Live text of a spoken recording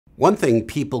One thing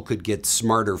people could get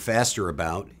smarter faster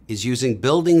about is using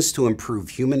buildings to improve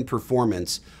human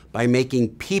performance by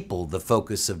making people the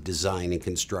focus of design and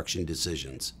construction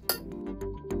decisions.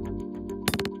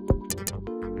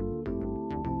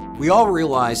 We all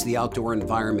realize the outdoor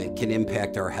environment can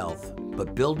impact our health,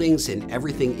 but buildings and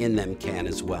everything in them can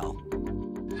as well.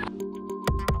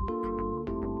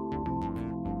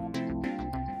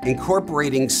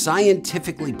 Incorporating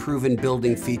scientifically proven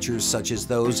building features such as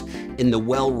those in the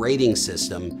WELL rating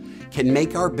system can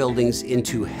make our buildings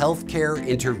into healthcare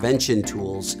intervention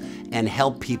tools and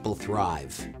help people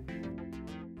thrive.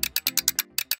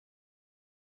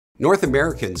 North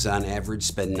Americans, on average,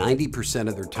 spend 90%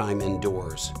 of their time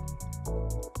indoors.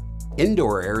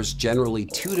 Indoor air is generally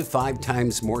 2 to 5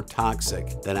 times more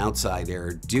toxic than outside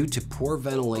air due to poor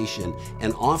ventilation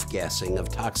and off-gassing of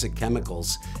toxic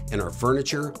chemicals in our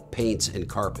furniture, paints, and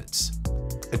carpets.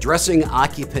 Addressing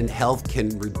occupant health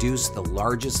can reduce the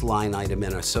largest line item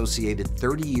in associated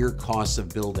 30-year costs of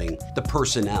building, the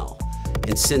personnel.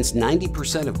 And since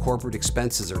 90% of corporate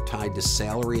expenses are tied to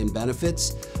salary and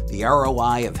benefits, the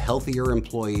ROI of healthier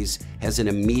employees has an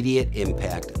immediate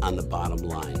impact on the bottom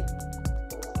line.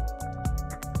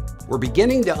 We're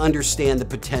beginning to understand the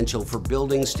potential for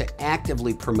buildings to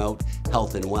actively promote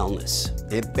health and wellness.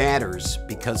 It matters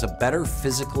because a better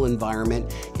physical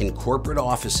environment in corporate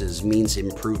offices means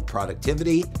improved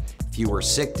productivity, fewer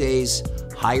sick days,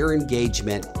 higher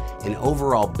engagement, and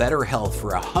overall better health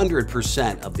for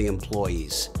 100% of the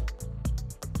employees.